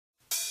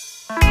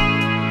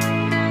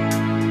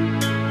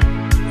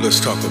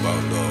let's talk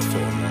about love for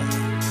a moment.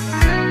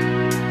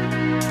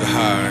 The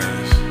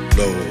highs,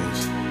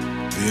 lows,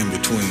 the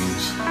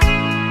in-betweens.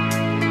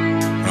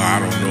 Now, I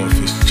don't know if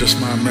it's just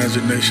my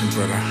imagination,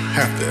 but I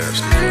have to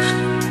ask the question.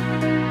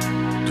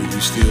 Do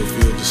you still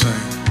feel the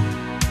same?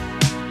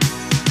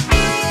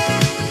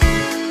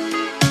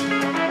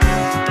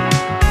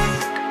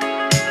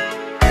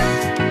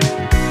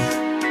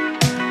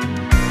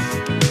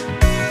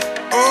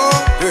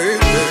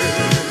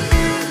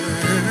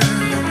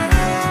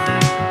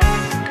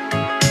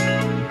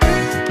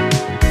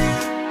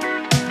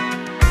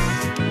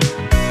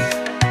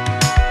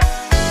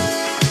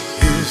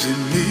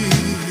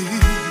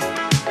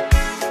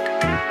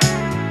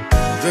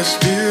 That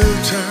still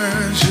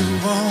turns you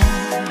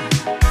on?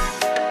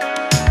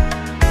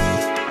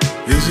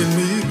 Is it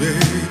me,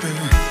 baby,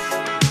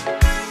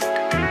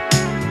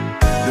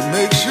 that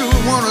makes you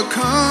wanna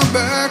come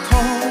back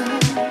home?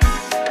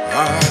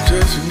 I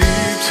just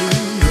need to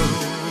know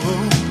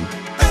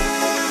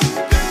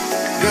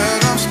that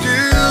I'm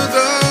still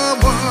the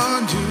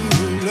one you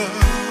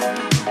love.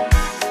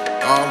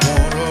 I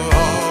wanna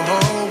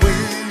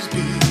always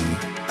be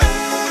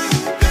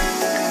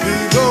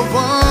the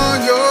one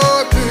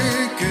you're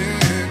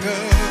thinking of.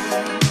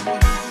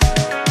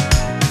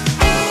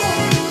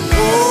 Oh,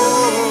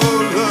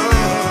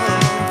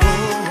 love,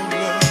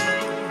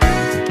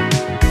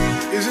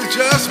 is it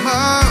just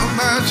my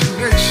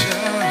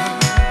imagination?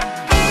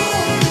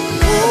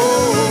 Oh,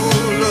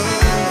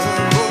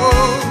 love,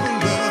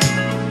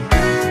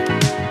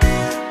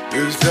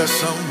 is there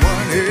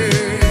someone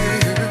else?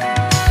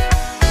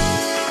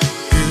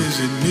 Is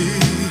it me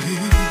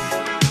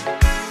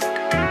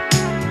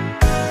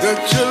that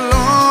you're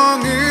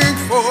longing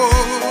for?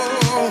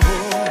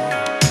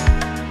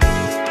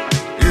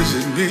 Is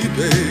it me,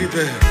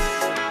 baby,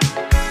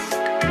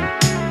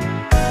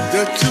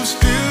 that you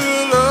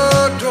still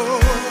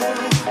adore?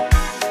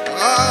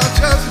 I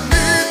just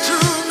need to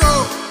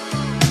know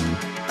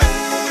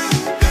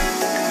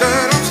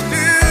that I'm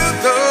still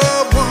the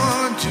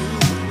one you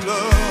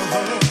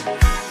love.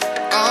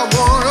 I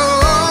wanna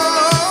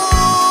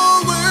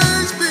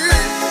always be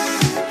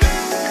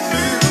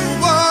the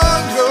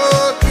one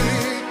you're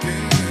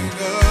thinking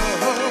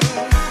of.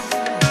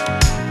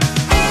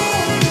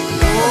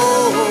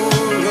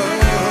 Oh,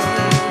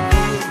 love,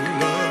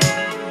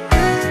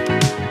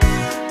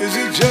 is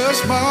it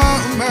just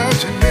my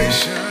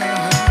imagination?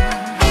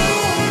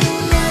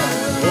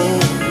 Oh,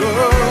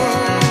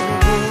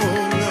 love,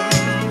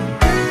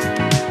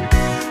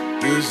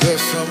 is there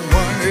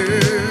someone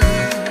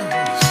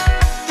else?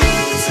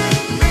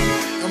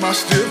 Am I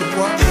still the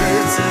one,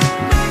 baby?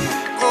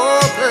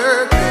 Oh,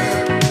 baby,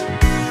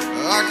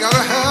 I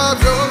gotta have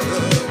your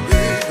love,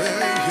 baby,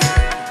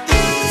 yeah.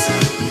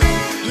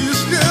 Do you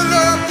still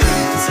love me?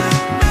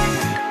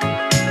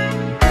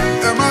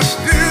 Am I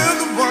still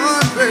the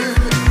one,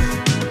 baby?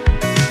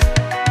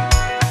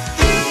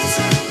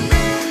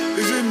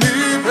 Is it me,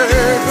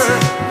 baby?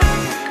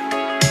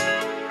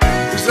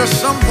 Is there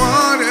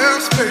someone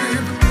else,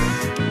 baby?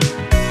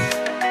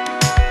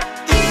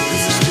 Do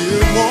you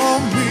still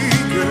want me,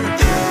 girl?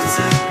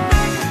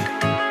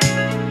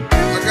 I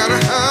gotta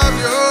have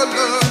your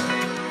love,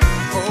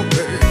 oh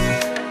baby.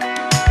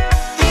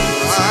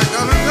 I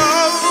gotta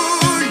know,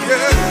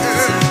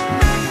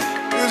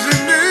 yeah. Is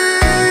it me?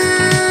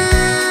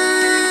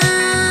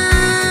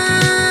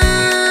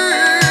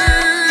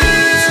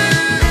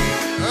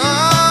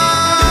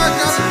 I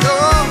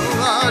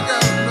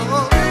gotta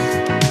know.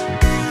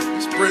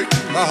 It's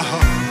breaking my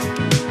heart.